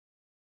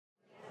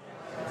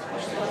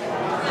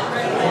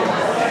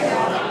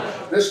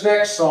This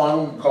next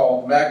song,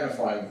 called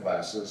Magnifying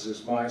Glasses,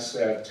 is my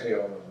sad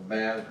tale of a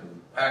man who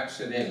packs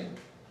it in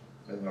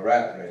the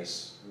rat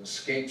race and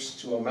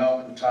escapes to a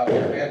mountaintop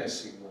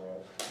fantasy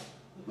world,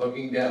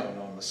 looking down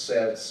on the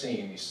sad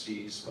scene he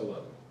sees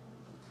below.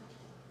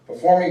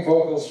 Performing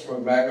vocals for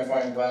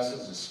Magnifying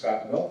Glasses is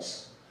Scott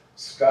Milks.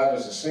 Scott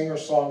is a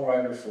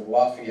singer-songwriter from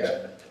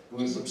Lafayette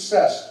who is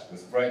obsessed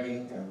with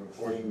writing and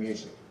recording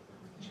music.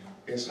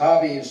 His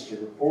hobby is to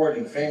record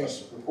in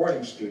famous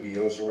recording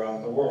studios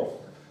around the world.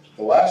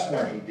 The last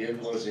one he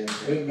did was in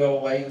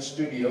Windmill Lane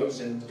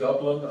Studios in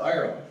Dublin,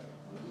 Ireland.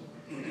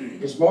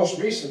 His most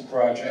recent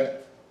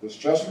project was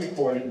just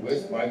recorded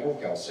with Michael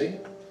Kelsey.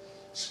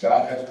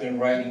 Scott has been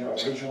writing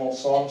original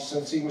songs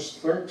since he was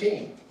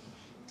 13.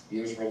 He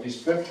has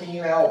released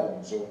 15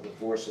 albums over the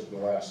course of the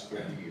last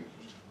 30 years.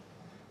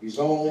 He was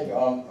on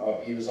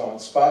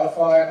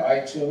Spotify,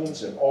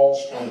 iTunes, and all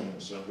streaming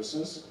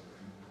services.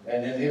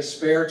 And in his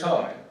spare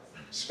time,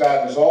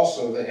 Scott is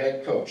also the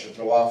head coach of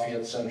the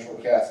Lafayette Central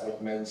Catholic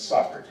men's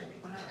soccer team.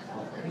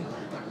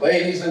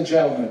 Ladies and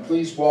gentlemen,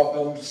 please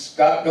welcome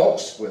Scott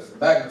Milks with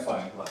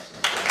Magnifying Glasses.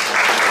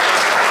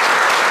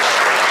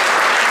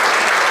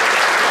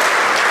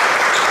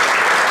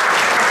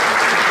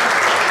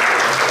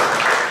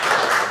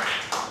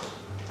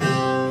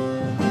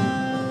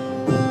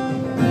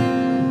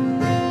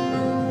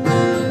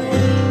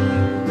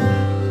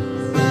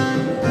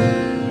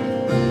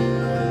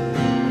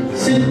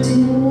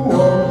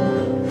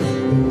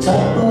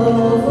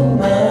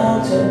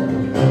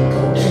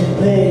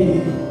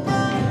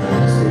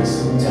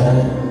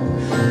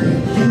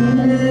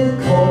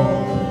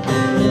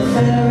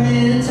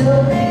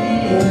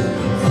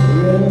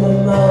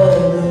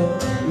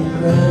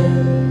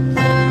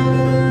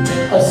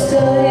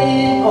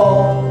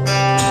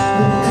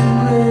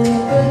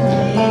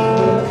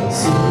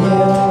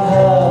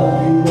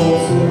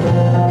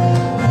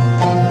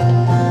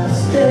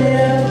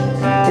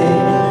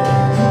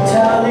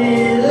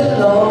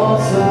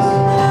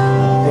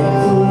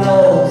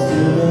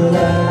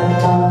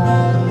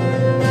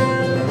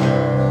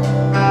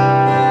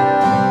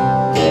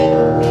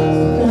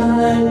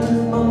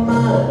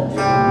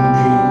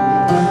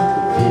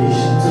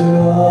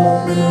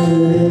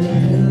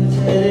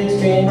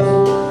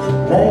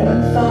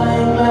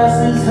 Magnifying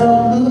glasses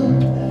help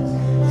look.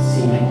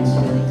 Seems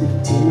like the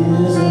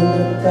tears in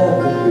the back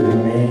of your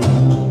name.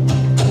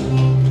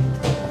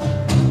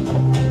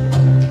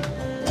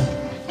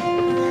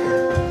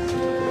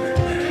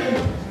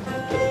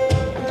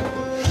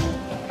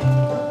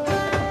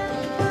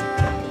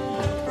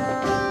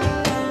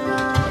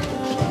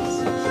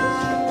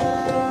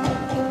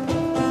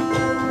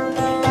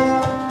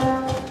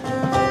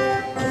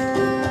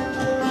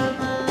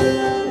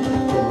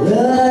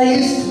 Well, I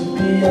used to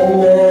be a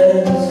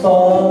man whose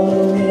father